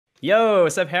Yo,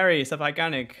 what's up, Harry? What's up,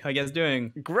 Iconic? How you guys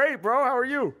doing? Great, bro. How are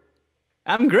you?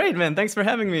 I'm great, man. Thanks for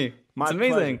having me. It's My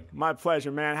amazing. pleasure. My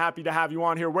pleasure, man. Happy to have you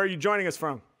on here. Where are you joining us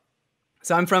from?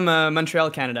 So I'm from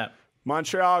Montreal, Canada.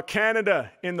 Montreal,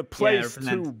 Canada, in the Yeah, I place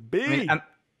represent. to be.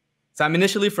 I'm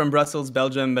initially from Brussels,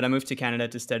 Belgium, but I moved to Canada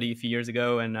to study a few years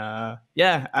ago, and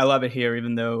yeah, I love it here,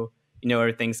 even though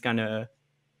everything's kind of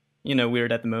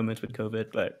weird at the moment with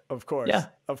COVID. But Of course. yeah,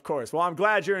 Of course. Well, I'm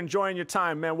glad you're enjoying your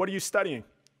time, man. What are you studying?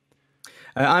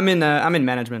 I'm in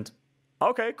management.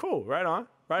 Okay, cool. Right on.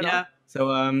 Right Yeah. on.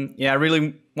 So yeah, I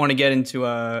really want to get into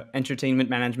entertainment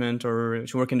management or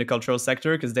to work in the cultural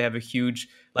sector because they have a huge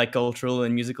cultural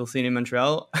and musical scene in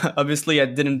Montreal. Obviously, I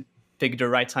didn't pick the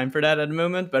right time for that at the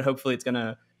moment, but hopefully it's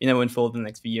gonna unfold in the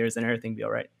next few years and everything be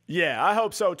all right. Yeah, I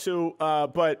hope so too.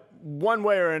 But one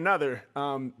way or another,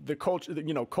 the culture,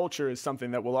 culture is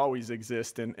something that will always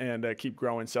exist and keep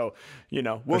growing. So,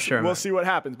 we'll see what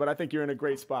happens. But I think you're in a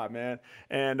great spot, man.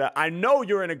 And I know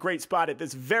you're in a great spot at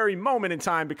this very moment in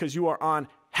time because you are on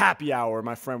happy hour,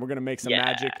 my friend. We're gonna make some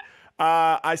magic.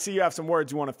 I see you have some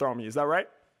words you want to throw me. Is that right?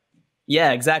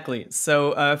 Yeah, exactly.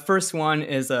 So first one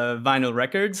is vinyl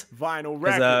records. Vinyl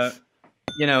records.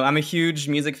 I'm a huge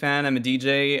music fan. I'm a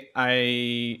DJ.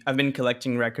 I've been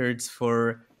collecting records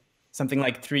for something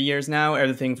like 3 years now.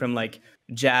 Everything from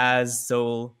jazz,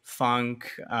 soul,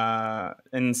 funk,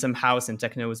 and some house and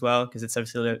techno as well, because it's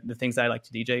obviously the things I like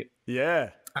to DJ.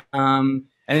 Yeah. And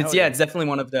it's it's definitely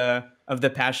one of the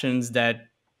passions that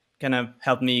kind of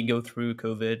helped me go through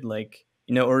COVID.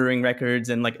 Ordering records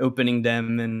and opening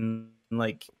them and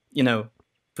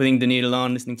putting the needle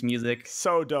on, listening to music.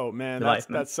 So dope, man.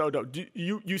 That's so dope.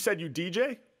 You said you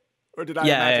DJ, or did I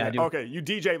imagine it? Okay, you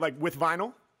DJ with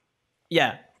vinyl.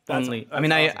 Yeah, only. I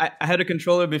mean, awesome. I had a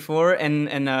controller before, and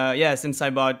yeah, since I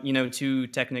bought 2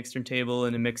 Technics turntable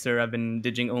and a mixer, I've been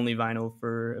DJing only vinyl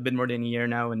for a bit more than a year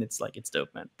now, and it's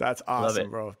dope, man. That's awesome,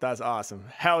 bro. That's awesome.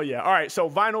 Hell yeah. All right, so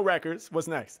vinyl records. What's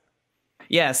next?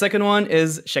 Yeah, second one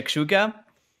is shakshuka.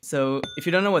 So if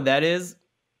you don't know what that is,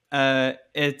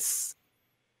 it's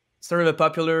sort of a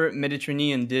popular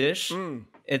Mediterranean dish.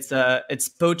 It's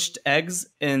poached eggs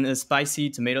in a spicy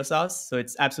tomato sauce, so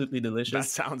it's absolutely delicious.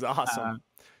 That sounds awesome.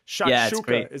 Shakshuka, yeah, it's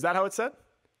great. Is that how it's said?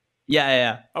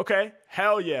 Yeah. Okay,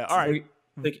 hell yeah. All right.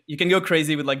 You can go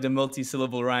crazy with the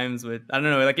multi-syllable rhymes with, I don't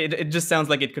know, it just sounds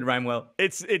like it could rhyme well.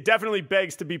 It definitely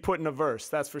begs to be put in a verse,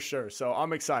 that's for sure. So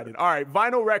I'm excited. All right,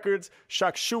 vinyl records,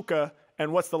 shakshuka,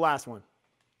 and what's the last one?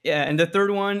 Yeah, and the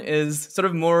third one is sort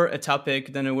of more a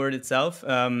topic than a word itself.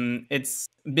 It's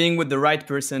being with the right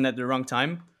person at the wrong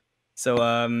time.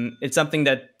 So it's something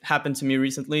that happened to me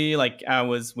recently. I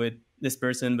was with this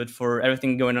person, but for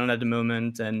everything going on at the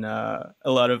moment and a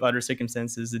lot of other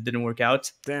circumstances, it didn't work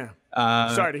out. Damn.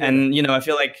 Sorry to hear and that. I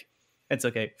feel like it's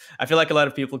okay. I feel like a lot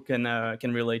of people can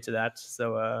relate to that.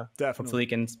 So hopefully it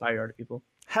can inspire other people.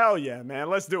 Hell yeah, man.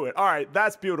 Let's do it. All right,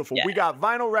 that's beautiful. Yeah. We got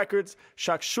vinyl records,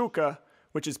 shakshuka,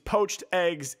 which is poached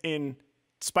eggs in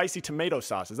spicy tomato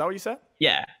sauce. Is that what you said?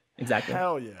 Yeah, exactly.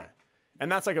 Hell yeah.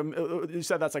 And that's you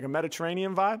said that's a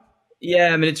Mediterranean vibe?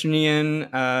 Yeah, Mediterranean,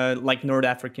 North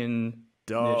African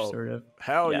dish, sort of.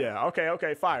 Hell yeah.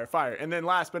 Okay. Fire. And then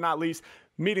last but not least,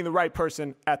 meeting the right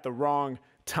person at the wrong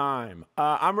time.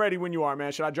 I'm ready when you are,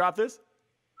 man. Should I drop this?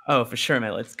 Oh, for sure,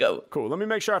 man. Let's go. Cool. Let me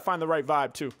make sure I find the right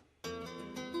vibe, too.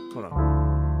 Hold on.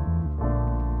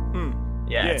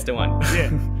 Yeah, it's the one.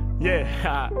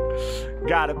 Yeah.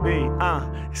 Gotta be,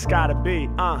 it's gotta be,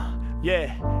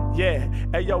 yeah.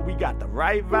 Hey, yo, we got the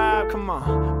right vibe, come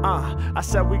on, I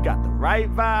said we got the right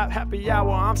vibe, happy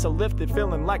hour, I'm so lifted,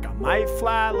 feeling like I might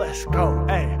fly, let's go,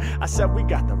 hey. I said we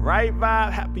got the right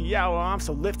vibe, happy hour, I'm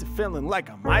so lifted, feeling like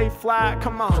I might fly,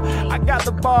 come on. I got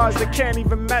the bars that can't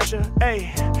even measure,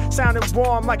 hey. Sounding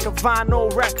warm like a vinyl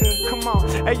record, come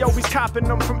on. Hey, yo, he's copping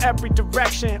them from every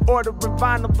direction, ordering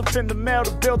vinyl up in the mail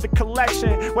to build the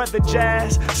collection, whether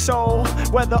jazz, soul,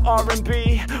 whether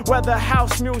R&B, whether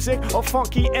house music or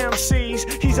funky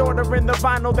MCs. He's ordering the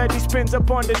vinyl that he spins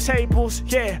up on the tables.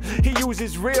 Yeah, he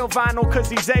uses real vinyl cause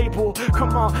he's able. Come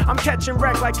on, I'm catching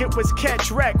wreck like it was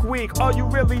catch wreck week. All you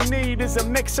really need is a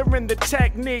mixer and the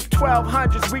technique.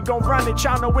 1200s, we gon' run it,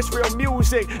 y'all know it's real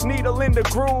music. Needle in the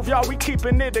groove, y'all, we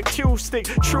keeping it acoustic.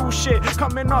 True shit,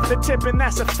 coming off the tip and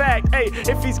that's a fact. Hey,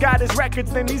 if he's got his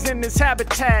records, then he's in his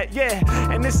habitat. Yeah,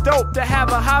 and it's dope to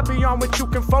have a hobby on which you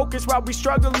can focus while we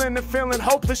struggling and feeling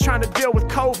hopeless trying to deal with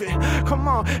COVID. Come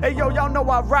on, Hey yo, y'all know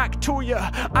I rock to ya.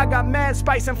 I got mad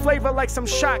spice and flavor like some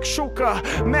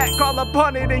shakshuka. Mac all up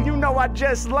on it, and you know I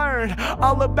just learned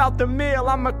all about the meal.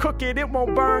 I'ma cook it, it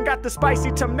won't burn. Got the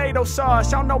spicy tomato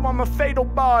sauce. Y'all know I'm a fatal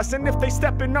boss, and if they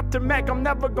stepping up to Mac, I'm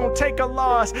never gonna take a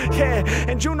loss. Yeah,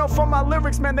 and you know for my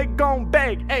lyrics, man, they gon'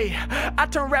 beg. Hey, I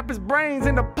turn rappers' brains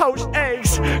into poached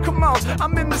eggs. Come on,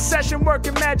 I'm in the session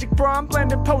working magic, bro. I'm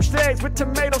blending poached eggs with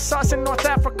tomato sauce in North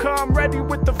Africa. I'm ready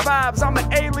with the vibes. I'm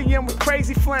an alien with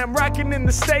crazy flam, rocking in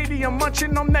the stadium,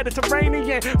 munching on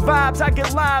Mediterranean vibes. I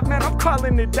get live, man, I'm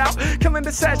calling it out. Killing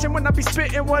the session when I be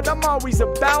spitting what I'm always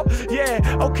about.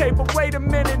 Yeah, okay, but wait a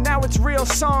minute, now it's real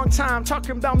song time.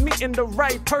 Talking about meeting the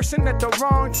right person at the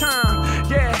wrong time.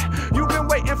 Yeah, you've been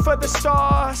waiting for the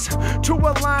stars to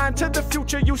align to the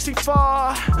future you see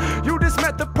far. You just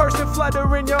met the person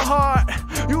fluttering your heart.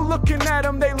 You looking at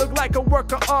them, they look like a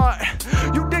work of art.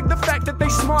 You dig the fact that they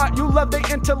smart, you love their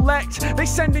intellect. They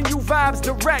sending you vibes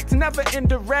direct, never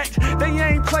indirect. They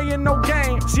ain't playing no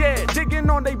games, yeah. Digging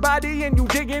on their body and you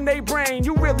digging their brain.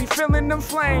 You really feeling them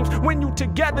flames. When you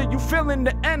together, you feeling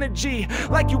the energy.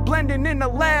 Like you blending in the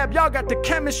lab, y'all got the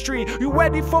chemistry. You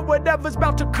ready for whatever's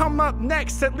about to come up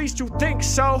next, at least you think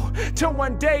so. Till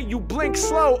one day you blink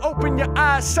slow, open your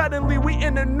eyes, suddenly we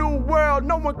in a new world.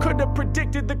 No one could have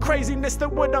predicted the craziness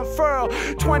that would unfurl.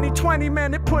 2020,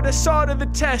 man, it put us all to the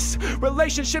test.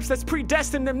 Relationships that's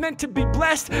predestined and meant to be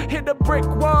blessed hit a brick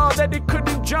wall that it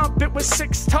couldn't jump. It was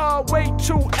 6 tall, way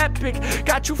too epic.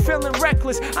 Got you feeling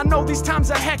reckless. I know these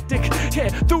times are hectic. Yeah,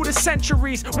 through the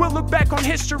centuries, we'll look back on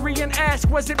history and ask,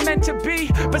 was it meant to be?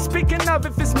 But speaking of,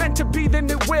 if it's meant to be, then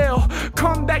it will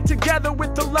come back together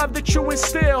with the love that you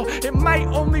instill. It might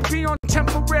only be on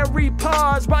temporary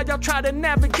pause while y'all try to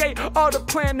navigate all the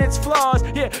planet's flaws.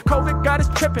 Yeah, COVID got us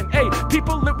tripping. Hey,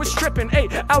 people it was stripping. Hey,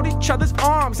 out each other's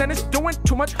arms, and it's doing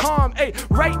too much harm. Hey,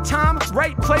 right time,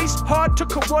 right place, hard to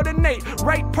coordinate.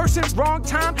 Right person, wrong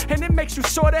time, and it makes you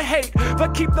sorta hate.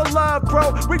 But keep the love,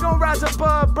 bro. We gon' rise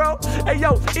above, bro. Hey,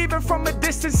 yo, even from a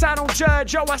distance, I don't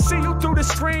judge. Yo, I see you through the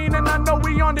screen, and I know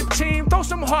we on the team. Throw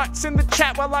some hearts in the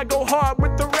chat while I go hard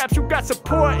with the raps. You got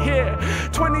support here.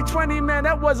 2020, man,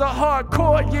 that was a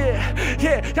hardcore year.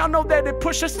 Yeah, y'all know that it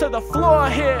pushed us to the floor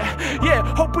here. Yeah,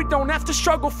 hope we don't have to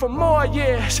struggle for more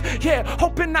years. Yeah,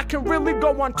 hoping I can really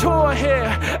go on tour here.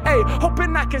 Hey,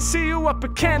 hoping I can see you up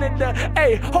in Canada.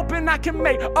 Hey, hoping I can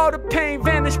make all the pain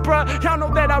vanish, bruh. Y'all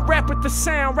know that I rap with the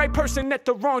sound. Right person at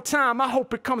the wrong time. I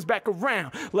hope it comes back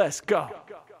around. Let's go.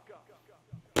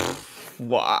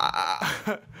 Wow.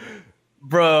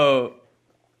 Bro.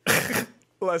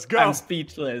 Let's go. I'm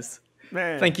speechless.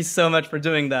 Man. Thank you so much for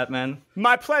doing that, man.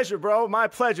 My pleasure, bro. My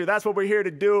pleasure. That's what we're here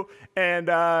to do. And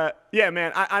yeah,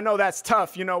 man, I know that's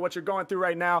tough, you know, what you're going through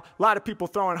right now. A lot of people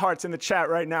throwing hearts in the chat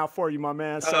right now for you, my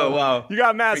man. So oh, wow. You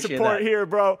got mad Appreciate support that. here,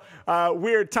 bro.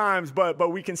 Weird times,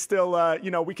 but we can still, you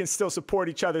know, we can still support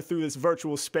each other through this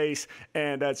virtual space.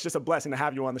 And it's just a blessing to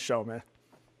have you on the show, man.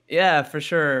 Yeah, for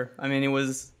sure. I mean, it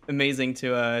was amazing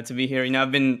to be here. You know,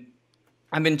 I've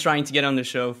been trying to get on the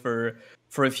show for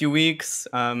a few weeks.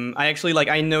 I actually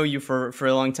I know you for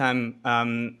a long time.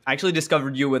 I actually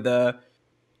discovered you with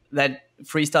that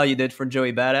freestyle you did for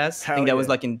Joey Badass. Hell I think that was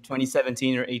yeah. in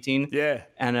 2017 or 18. Yeah.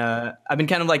 And I've been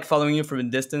kind of following you from a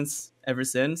distance ever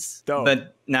since. Dope.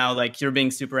 But now you're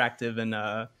being super active and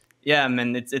yeah,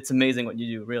 man, it's amazing what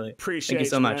you do, really. Appreciate Thank you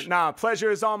so much. Man. Nah,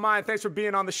 pleasure is all mine. Thanks for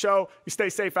being on the show. You stay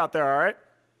safe out there, all right?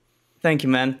 Thank you,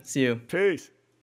 man. See you. Peace.